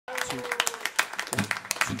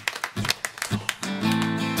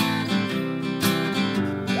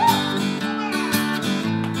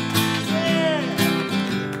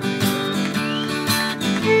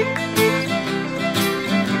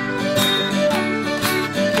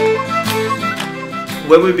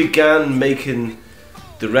when we began making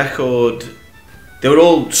the record, they were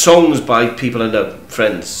all songs by people I know,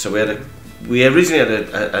 friends. So we originally had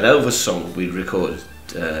an Elvis song we recorded,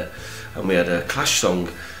 and we had a Clash song,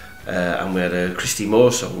 and we had a Christy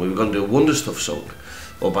Moore song. We were going to do a Wonder Stuff song,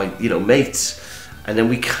 or by mates. And then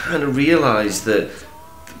we kind of realised that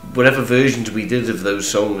whatever versions we did of those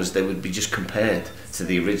songs, they would be just compared to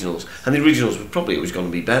the originals, and the originals were probably always going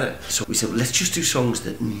to be better. So we said, let's just do songs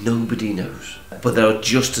that nobody knows, but they're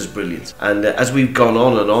just as brilliant. And as we've gone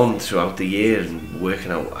on and on throughout the year and working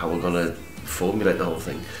out how we're going to formulate the whole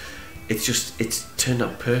thing, it's turned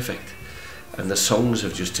out perfect, and the songs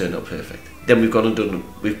have just turned out perfect. Then we've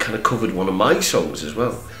kind of covered one of my songs as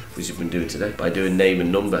well, which we've been doing today, by doing Name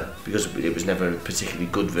and Number, because it was never a particularly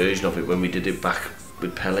good version of it when we did it back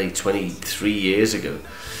with Pele 23 years ago.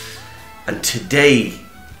 And today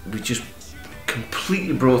we just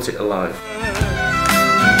completely brought it alive.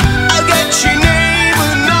 I'll get your name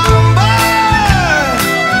and number.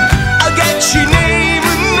 I'll get your name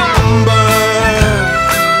and number.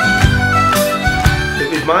 It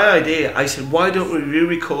was my idea. I said, why don't we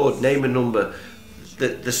re-record Name and Number,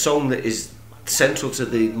 the song that is central to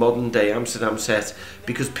the modern day Amsterdam set,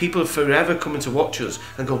 because people are forever coming to watch us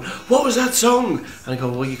and going, what was that song? And I go,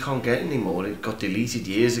 well, you can't get it anymore, it got deleted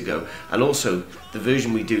years ago. And also the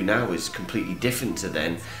version we do now is completely different to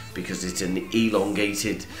then, because it's an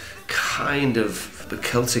elongated kind of the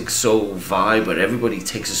Celtic soul vibe where everybody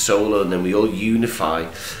takes a solo and then we all unify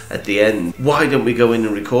at the end. Why don't we go in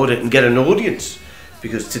and record it and get an audience?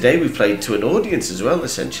 Because today we played to an audience as well,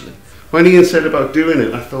 essentially. When Ian said about doing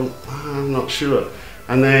it, I thought, oh, I'm not sure.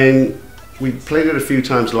 And then we played it a few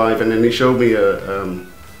times live, and then he showed me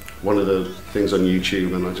one of the things on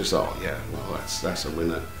YouTube, and I just thought, oh, yeah, well, that's a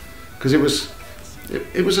winner. Because it was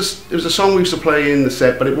a song we used to play in the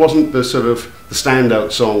set, but it wasn't the sort of the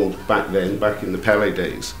standout song back then, back in the Pele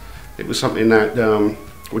days. It was something that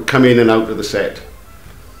would come in and out of the set.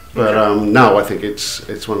 But now I think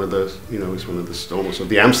it's one of the almost of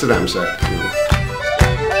the Amsterdam set.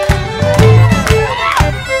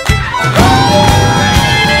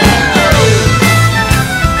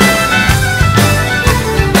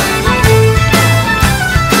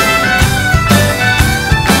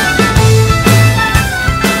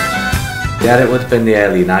 Yeah, it would have been the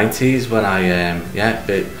early 90s when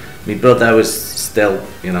but my brother was still,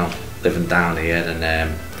 living down here,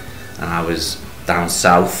 and I was down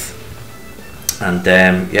south, and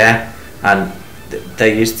and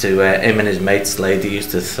they used to, him and his mates lady used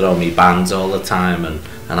to throw me bands all the time, and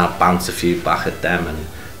I'd bounce a few back at them,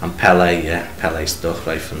 and Pele stuck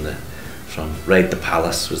right from Raid the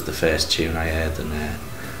Palace was the first tune I heard,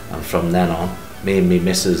 and from then on, me and me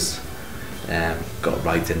missus got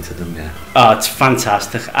right into them. Oh, it's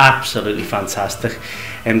fantastic, absolutely fantastic.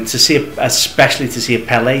 Especially to see a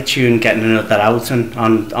Pele tune getting another outing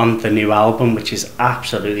on the new album, which is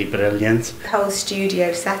absolutely brilliant. The whole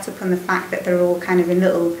studio setup and the fact that they're all kind of in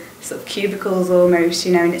little sort of cubicles almost,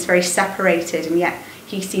 and it's very separated, and yet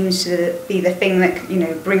he seems to be the thing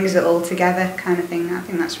that brings it all together, kind of thing. I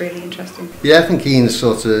think that's really interesting. Yeah, I think Ian's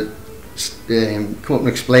sort of come up and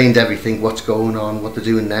explained everything, what's going on, what they're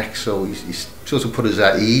doing next, so he's sort of put us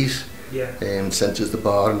at ease. Sent us the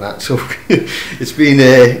bar and that, so it's been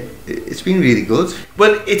really good.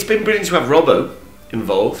 Well, it's been brilliant to have Robbo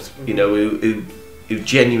involved, who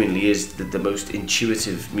genuinely is the most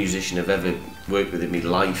intuitive musician I've ever worked with in my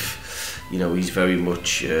life. He's very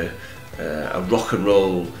much a rock and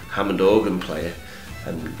roll Hammond organ player,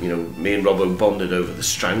 and me and Robbo bonded over the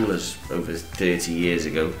Stranglers over 30 years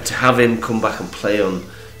ago. To have him come back and play on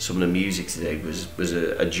some of the music today was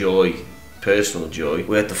a joy. Personal joy.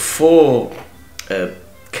 We had the 4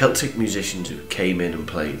 Celtic musicians who came in and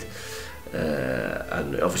played,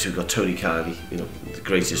 and obviously we've got Tony Carley, the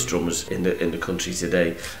greatest drummers in the country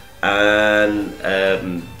today, and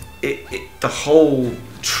the whole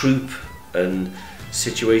troupe and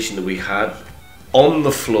situation that we had on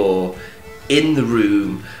the floor, in the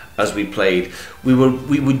room as we played. We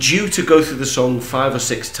were due to go through the song 5 or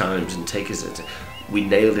 6 times and take us. We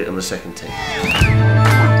nailed it on the second take.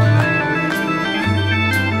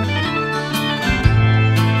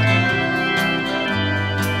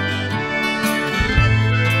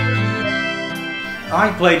 I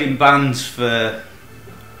played in bands for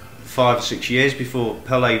 5 or 6 years before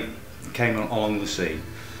Pele came along the scene,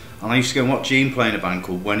 and I used to go and watch Ian play in a band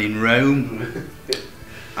called When in Rome,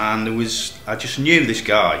 and I just knew this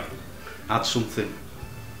guy had something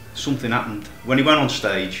happened. When he went on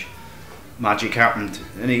stage, magic happened,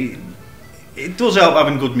 and it does help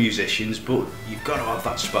having good musicians, but you've got to have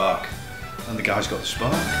that spark, and the guy's got the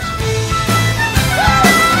spark.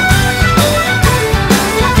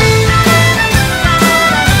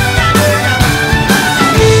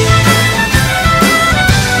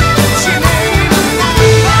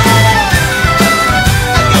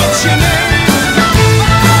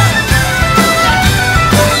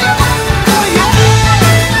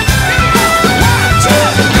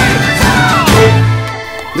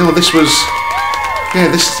 know, this was,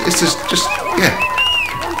 yeah, this is just, yeah.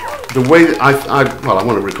 The way that I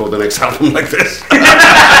want to record the next album like this.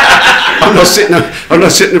 I'm not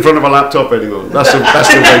sitting in front of a laptop anymore. That's the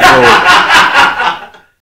way forward.